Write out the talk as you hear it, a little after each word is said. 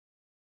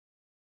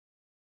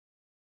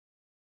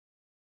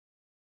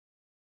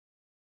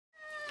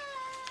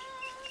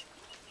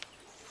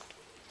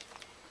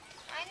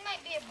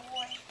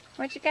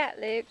What you got,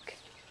 Luke?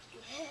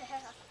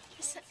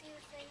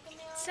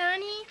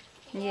 Sunny?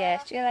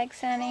 Yes, do you like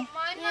Sunny?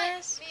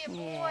 Yes.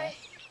 Yeah.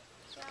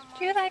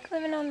 Do you like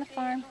living on the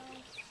farm?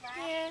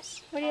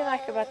 Yes. What do you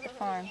like about the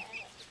farm?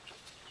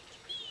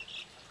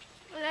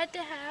 I like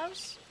the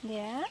house.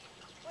 Yeah?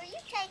 Were you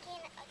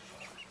taking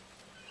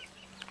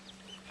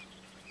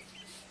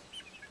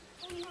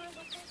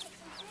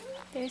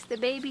There's the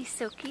baby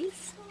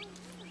Silkies.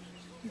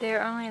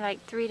 They're only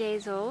like 3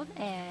 days old,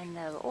 and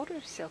the older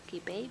Silky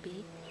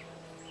baby,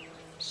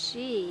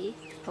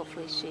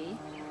 hopefully she,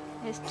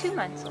 is 2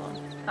 months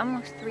old,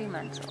 almost 3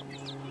 months old.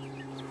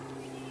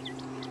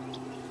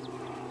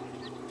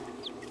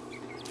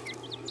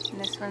 And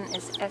this one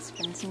is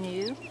Espen's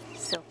new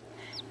silk.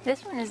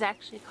 This one is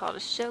actually called a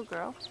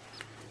showgirl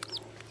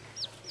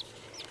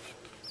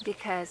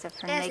because of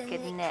her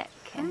naked neck,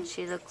 and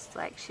she looks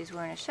like she's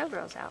wearing a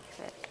showgirl's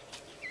outfit.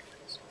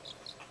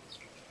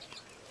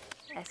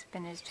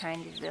 Espen is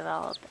trying to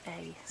develop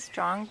a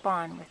strong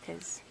bond with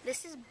his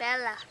This is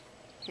Bella.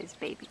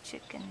 baby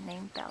chicken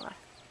named Bella.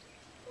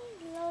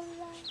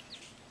 Lola?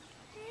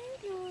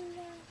 Hey,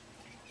 Lola.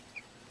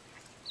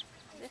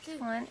 This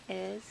one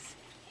is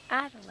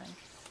Adeline.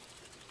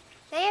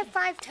 They have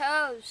 5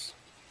 toes.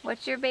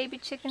 What's your baby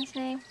chicken's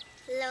name?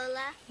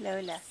 Lola.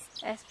 Lola.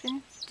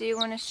 Espen, do you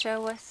want to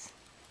show us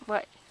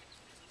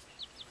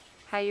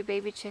how your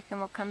baby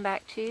chicken will come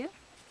back to you?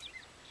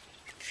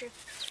 Sure.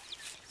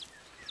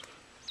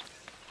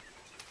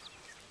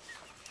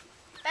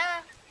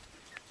 Bella.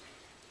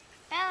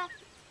 Bella.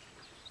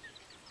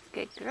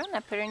 Good girl.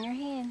 Now put her in your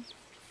hand.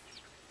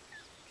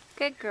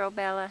 Good girl,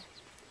 Bella.